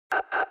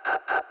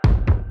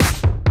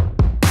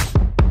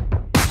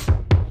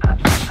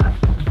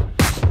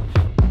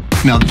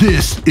Now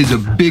this is a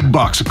big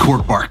box of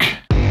cork bark.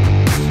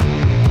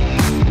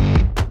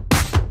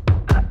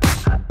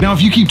 Now,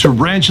 if you keep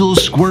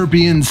tarantulas,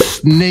 scorpions,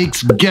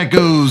 snakes,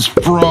 geckos,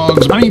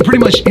 frogs, I mean, pretty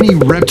much any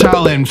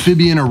reptile,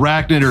 amphibian,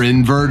 arachnid, or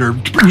invert, or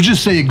we'll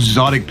just say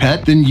exotic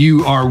pet, then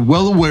you are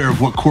well aware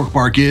of what cork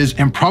bark is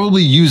and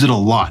probably use it a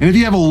lot. And if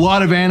you have a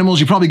lot of animals,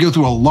 you probably go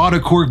through a lot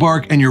of cork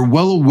bark and you're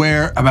well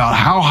aware about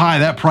how high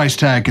that price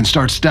tag can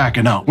start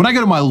stacking up. When I go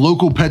to my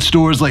local pet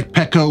stores like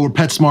Petco or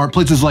PetSmart,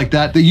 places like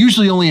that, they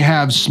usually only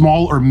have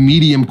small or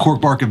medium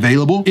cork bark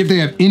available, if they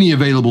have any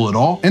available at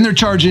all, and they're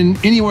charging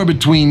anywhere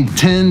between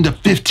 $10 to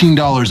 $15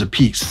 a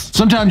piece.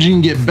 Sometimes you can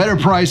get better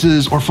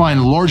prices or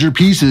find larger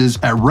pieces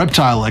at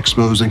reptile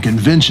expos and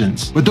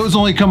conventions, but those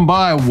only come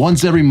by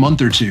once every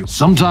month or two,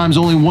 sometimes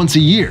only once a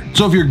year.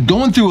 So if you're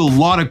going through a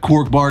lot of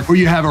cork bark, or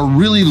you have a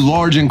really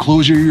large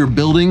enclosure you're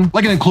building,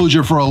 like an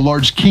enclosure for a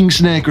large king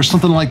snake or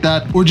something like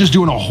that, or just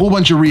doing a whole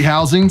bunch of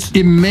rehousings,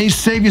 it may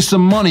save you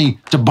some money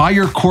to buy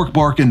your cork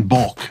bark in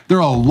bulk. There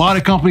are a lot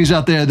of companies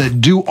out there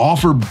that do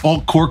offer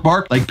bulk cork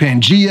bark, like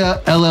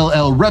Pangea,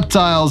 LLL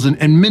Reptiles,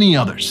 and many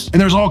others.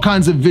 And there's all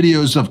kinds of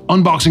videos of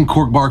unboxing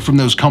cork bark from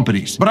those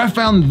companies. But I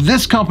found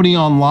this company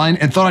online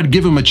and thought I'd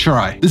give them a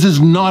try. This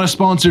is not a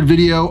sponsored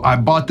video. I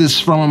bought this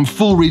from them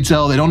full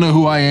retail. They don't know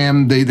who I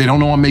am. They don't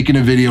know I'm making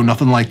a video,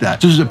 nothing like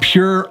that. So this is a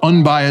pure,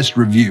 unbiased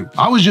review.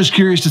 I was just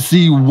curious to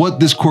see what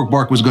this cork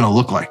bark was gonna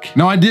look like.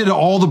 Now, I did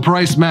all the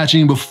price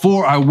matching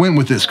before I went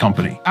with this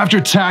company.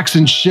 After tax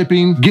and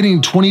shipping,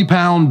 getting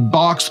 20-pound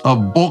box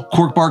of bulk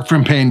cork bark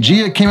from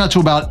Pangea came out to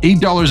about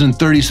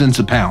 $8.30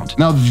 a pound.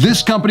 Now,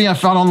 this company I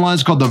found online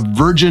is called the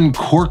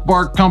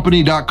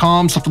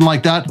VirginCorkBarkCompany.com, something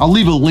like that. I'll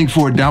leave a link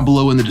for it down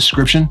below in the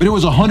description. But it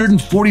was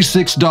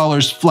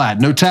 $146 flat,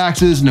 no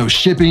taxes, no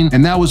shipping,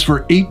 and that was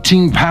for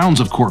 18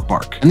 pounds of cork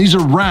bark. And these are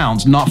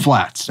rounds, not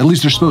flats. At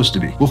least they're supposed to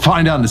be. We'll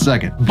find out in a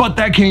second. But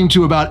that came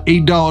to about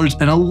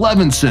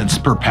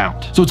 $8.11 per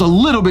pound. So it's a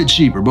little bit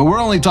cheaper, but we're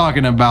only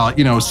talking about,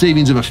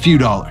 savings of a few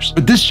dollars.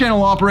 But this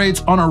channel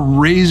operates on a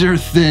razor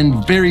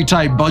thin, very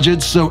tight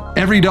budget, so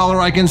every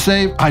dollar I can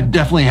save, I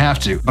definitely have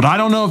to. But I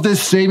don't know if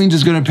this savings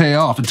is gonna pay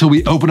off until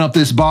we open up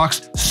this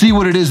box, see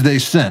what it is they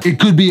sent. It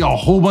could be a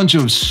whole bunch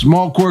of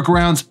small cork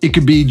rounds. It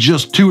could be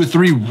just 2 or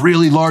 3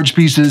 really large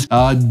pieces.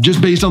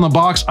 Just based on the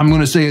box, I'm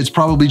gonna say it's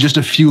probably just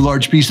a few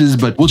large pieces,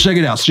 but we'll check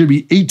it out. So should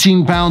be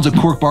 18 pounds of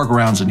cork bark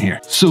rounds in here.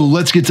 So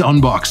let's get to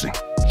unboxing.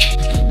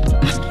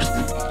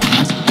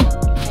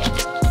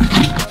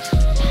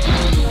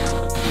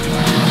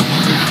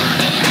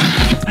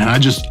 And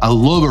I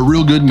love a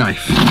real good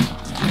knife.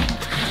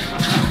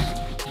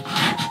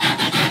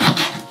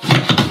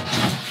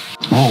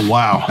 Oh,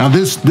 wow. Now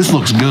this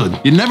looks good.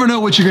 You never know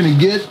what you're gonna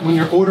get when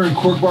you're ordering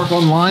cork bark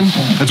online.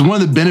 That's one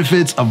of the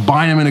benefits of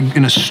buying them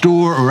in a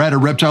store or at a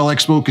reptile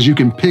expo, because you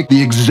can pick the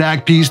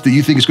exact piece that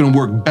you think is gonna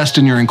work best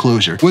in your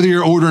enclosure. Whether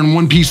you're ordering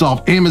one piece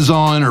off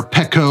Amazon or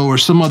Petco or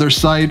some other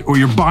site, or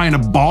you're buying a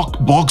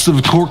bulks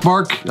of cork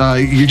bark,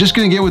 you're just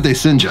gonna get what they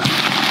send you.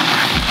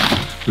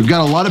 We've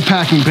got a lot of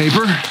packing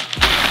paper.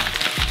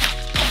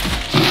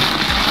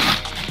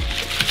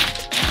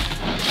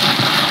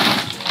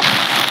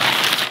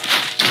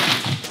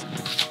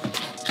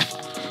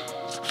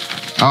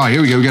 Oh,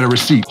 here we go, we got a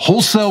receipt.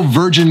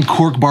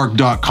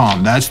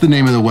 WholesaleVirginCorkBark.com, that's the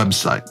name of the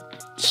website.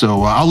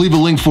 So I'll leave a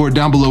link for it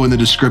down below in the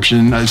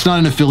description. It's not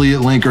an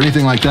affiliate link or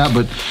anything like that,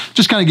 but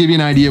just kind of give you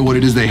an idea what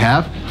it is they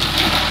have.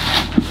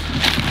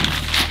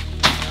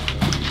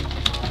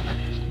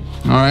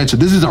 All right, so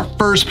this is our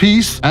first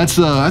piece. That's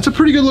a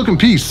pretty good looking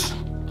piece.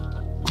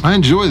 I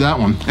enjoy that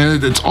one.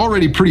 And it's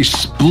already pretty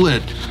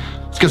split.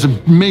 It's got some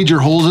major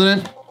holes in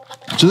it.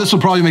 So this will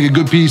probably make a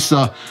good piece.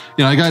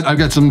 I've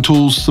got some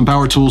tools, some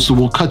power tools, so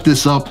we'll cut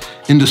this up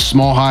into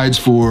small hides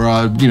for,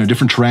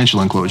 different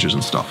tarantula enclosures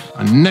and stuff.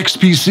 Next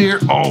piece here,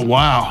 oh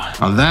wow,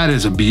 now that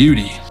is a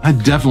beauty. I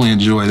definitely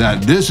enjoy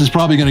that. This is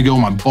probably gonna go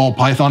in my ball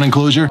python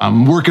enclosure.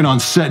 I'm working on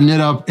setting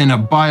it up in a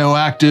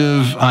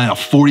bioactive, a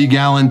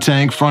 40-gallon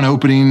tank front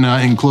opening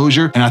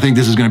enclosure, and I think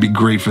this is gonna be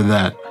great for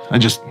that. I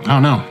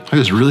don't know, I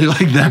just really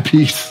like that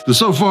piece.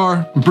 So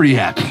far, I'm pretty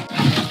happy.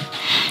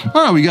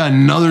 All right, we got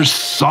another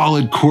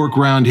solid cork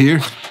round here.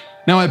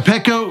 Now at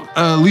Petco,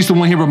 at least the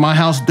one here by my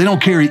house, they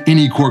don't carry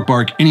any cork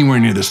bark anywhere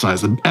near this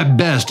size. At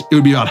best, it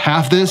would be about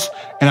half this,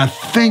 and I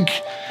think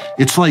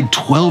it's like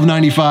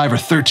 $12.95 or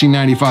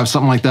 $13.95,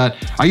 something like that.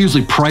 I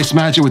usually price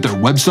match it with their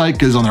website,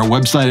 because on their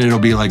website it'll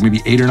be like maybe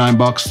 $8 or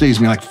 $9,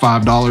 saves me like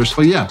 $5.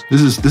 But yeah,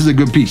 this is a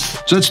good piece.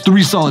 So that's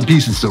 3 solid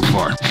pieces so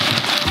far.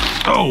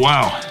 Oh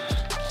wow.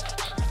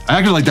 I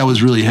acted like that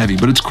was really heavy,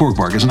 but it's cork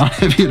bark. It's not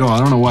heavy at all. I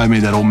don't know why I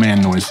made that old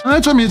man noise.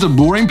 It's a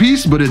boring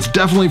piece, but it's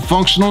definitely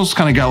functional. It's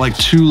kind of got like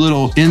 2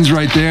 little ends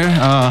right there.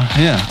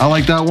 Yeah, I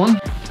like that one.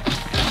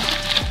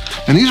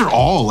 And these are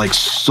all like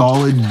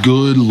solid,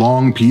 good,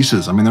 long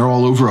pieces. I mean, they're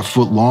all over a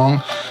foot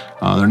long.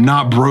 They're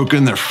not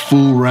broken. They're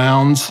full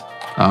rounds.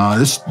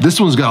 This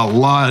one's got a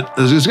lot.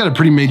 It's got a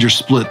pretty major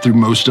split through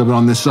most of it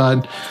on this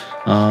side.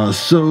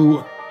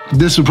 So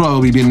this would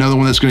probably be another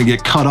one that's going to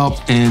get cut up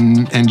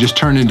and just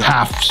turned into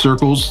half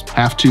circles,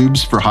 half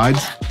tubes for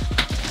hides.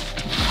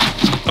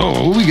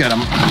 Oh, we got him.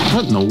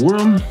 What in the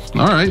world?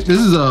 All right, this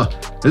is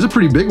a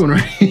pretty big one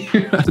right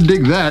here. I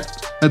dig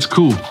that. That's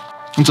cool.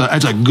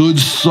 That's a good,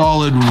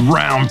 solid,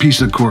 round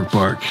piece of cork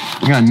bark.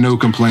 I got no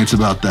complaints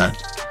about that.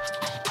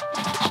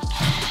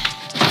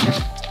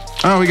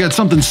 Oh, we got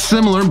something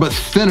similar, but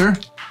thinner.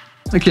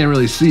 I can't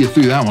really see it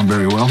through that one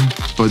very well,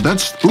 but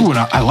that's, ooh, and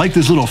I like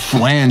this little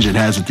flange it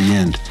has at the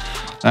end.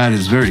 That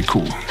is very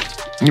cool.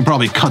 You can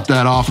probably cut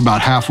that off about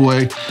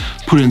halfway,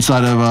 put it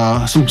inside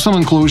of some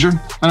enclosure.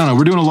 I don't know,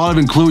 we're doing a lot of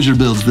enclosure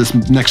builds this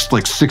next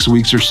like 6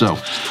 weeks or so.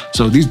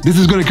 So this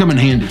is gonna come in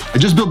handy. I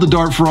just built the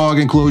dart frog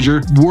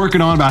enclosure,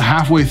 working on about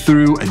halfway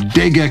through a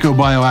day gecko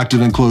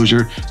bioactive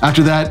enclosure.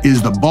 After that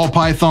is the ball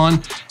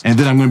python, and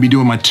then I'm gonna be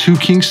doing my 2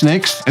 king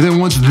snakes. And then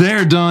once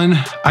they're done,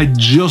 I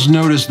just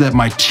noticed that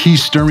my T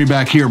sturmy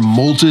back here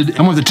molted.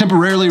 I'm gonna have to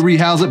temporarily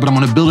rehouse it, but I'm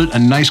gonna build it a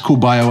nice cool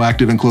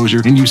bioactive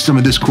enclosure and use some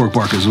of this cork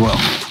bark as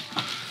well.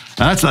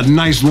 Now that's a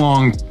nice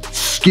long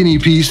skinny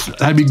piece.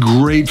 That'd be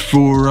great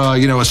for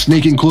you know, a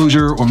snake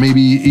enclosure, or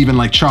maybe even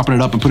like chopping it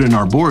up and put it in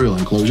arboreal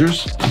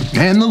enclosures.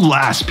 And the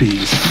last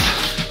piece.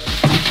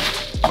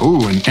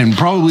 Oh, and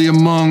probably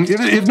among,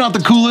 if not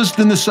the coolest,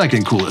 then the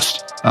second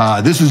coolest.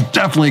 This is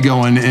definitely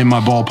going in my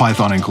ball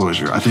python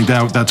enclosure. I think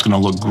that's gonna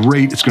look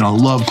great. It's gonna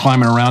love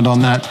climbing around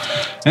on that.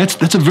 And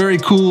that's a very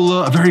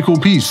cool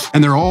piece.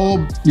 And they're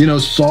all, you know,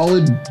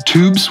 solid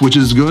tubes, which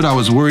is good. I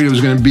was worried it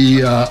was gonna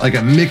be like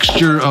a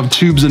mixture of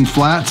tubes and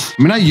flats.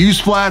 I mean, I use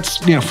flats,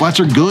 you know,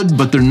 flats are good,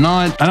 but they're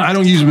not, I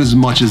don't use them as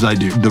much as I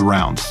do the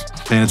rounds.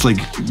 And it's like,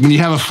 when you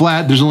have a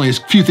flat, there's only a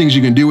few things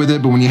you can do with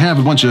it, but when you have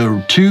a bunch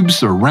of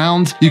tubes or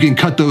rounds, you can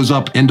cut those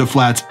up into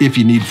flats if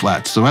you need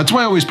flats. So that's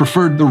why I always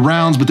preferred the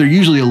rounds, but they're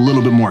usually a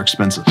little bit more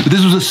expensive. But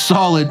this was a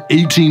solid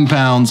 18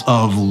 pounds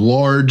of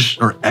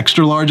large, or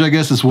extra large, I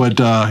guess is what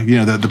you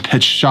know, the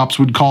pet shops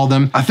would call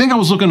them. I think I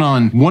was looking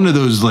on one of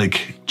those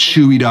like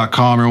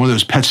chewy.com or one of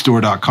those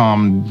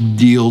petstore.com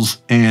deals,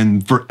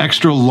 and for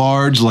extra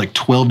large, like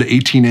 12 to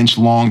 18 inch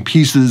long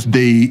pieces,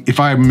 they, if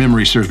my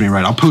memory serves me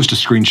right, I'll post a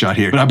screenshot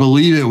here, but I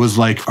believe it was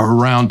like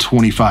around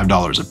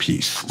 $25 a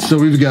piece. So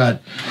we've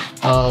got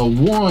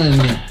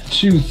 1,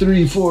 2,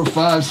 3, 4,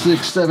 5,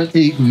 6, 7,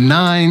 8,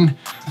 9.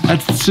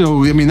 That's,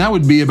 so I mean, that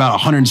would be about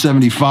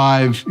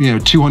 $175, you know,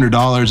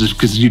 $200,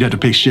 because you'd have to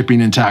pay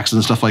shipping and taxes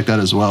and stuff like that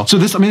as well. So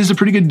this, I mean, is a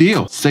pretty good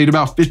deal. Saved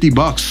about 50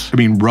 bucks. I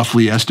mean,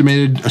 roughly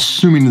estimated,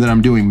 assuming that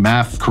I'm doing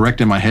math correct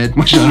in my head,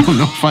 which I don't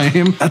know if I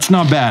am. That's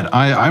not bad.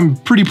 I'm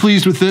pretty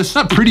pleased with this.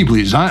 Not pretty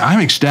pleased,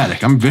 I'm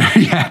ecstatic. I'm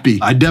very happy.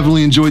 I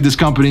definitely enjoyed this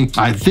company.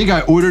 I think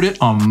I ordered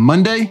it on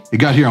Monday. It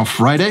got here on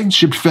Friday,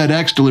 shipped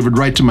FedEx, delivered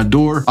right to my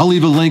door. I'll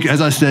leave a link,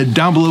 as I said,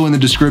 down below in the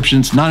description.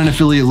 It's not an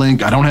affiliate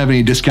link. I don't have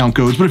any discount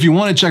codes, but if you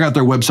want to check out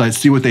their website,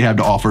 see what they have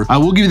to offer. I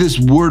will give you this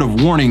word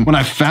of warning. When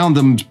I found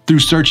them through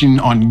searching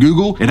on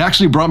Google, it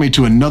actually brought me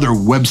to another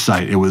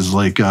website. It was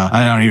like,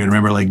 I don't even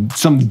remember, like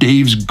some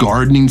Dave's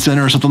Gardening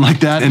Center or something like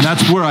that. And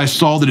that's where I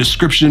saw the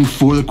description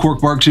for the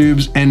cork bark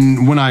tubes.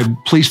 And when I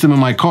placed them in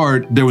my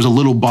cart, there was a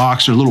little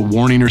box or a little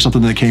warning or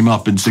something that came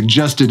up and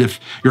suggested, if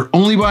you're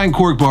only buying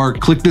cork bark,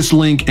 click this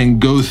link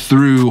and go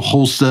through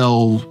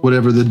wholesale,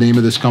 whatever the name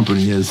of this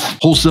company is,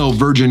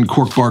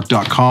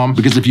 wholesalevirgincorkbark.com.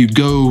 Because if you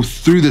go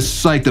through this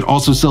site that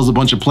also sells a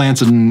bunch of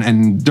plants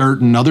and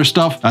dirt and other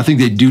stuff, I think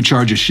they do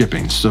charge a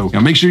shipping. So you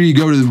know, make sure you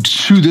go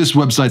to this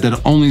website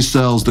that only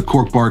sells the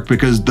cork bark,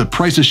 because the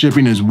price of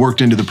shipping is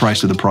worked into the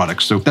price of the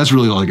product. So that's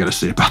really all I got to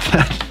say about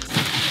that.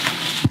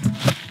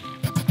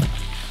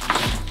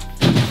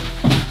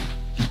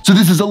 So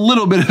this is a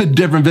little bit of a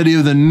different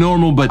video than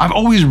normal, but I've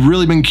always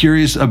really been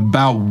curious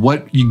about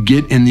what you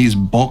get in these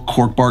bulk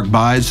cork bark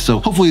buys. So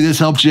hopefully this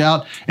helps you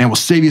out and will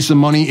save you some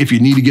money if you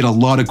need to get a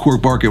lot of cork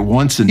bark at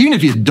once. And even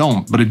if you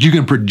don't, but if you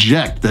can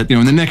project that, you know,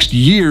 in the next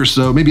year or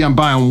so, maybe I'm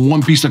buying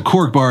 1 piece of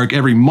cork bark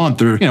every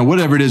month, or, you know,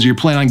 whatever it is, you're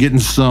planning on getting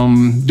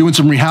doing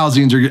some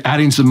rehousings, or you're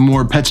adding some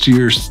more pets to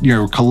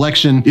your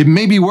collection, it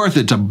may be worth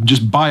it to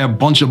just buy a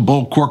bunch of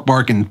bulk cork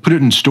bark and put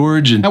it in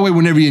storage. And that way,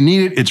 whenever you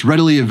need it, it's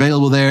readily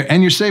available there,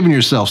 and you're saving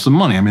yourself some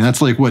money. I mean,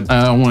 that's like what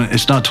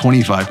it's not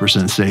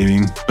 25%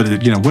 saving, but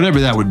it, you know, whatever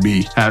that would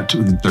be, at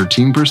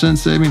 13%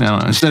 saving. I don't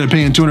know. Instead of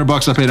paying 200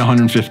 bucks, I paid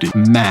 150.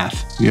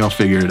 Math, you all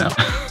figure it out.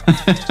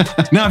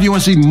 Now, if you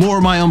want to see more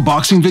of my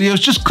unboxing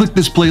videos, just click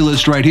this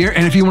playlist right here.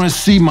 And if you want to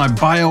see my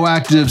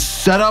bioactive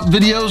setup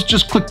videos,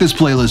 just click this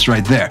playlist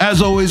right there.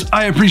 As always,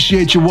 I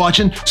appreciate you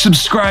watching.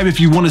 Subscribe if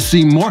you want to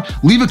see more.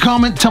 Leave a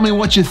comment, tell me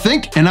what you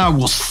think, and I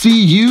will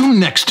see you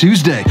next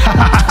Tuesday.